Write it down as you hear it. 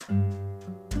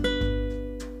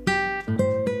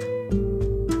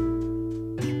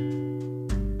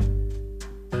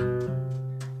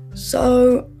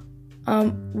So,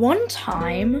 one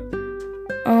time,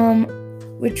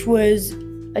 which was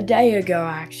a day ago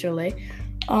actually,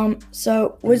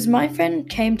 was my friend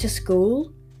came to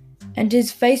school and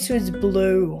his face was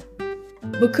blue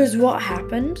because what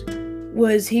happened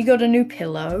was he got a new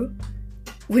pillow,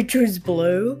 which was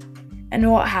blue, and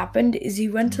what happened is he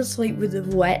went to sleep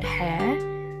with wet hair,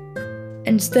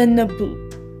 and then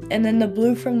the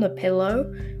blue from the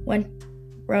pillow went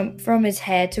from his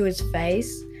hair to his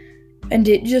face, and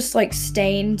it just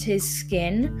stained his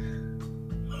skin.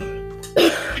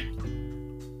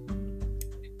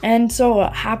 And so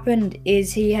what happened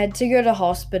is he had to go to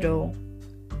hospital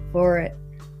for it.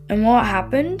 And what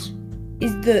happened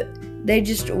is that they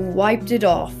just wiped it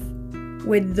off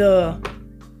with the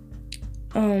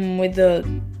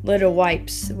little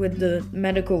wipes, with the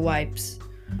medical wipes.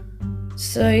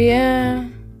 So yeah,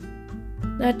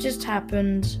 that just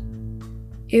happened.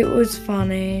 It was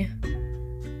funny.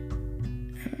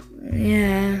 Yeah.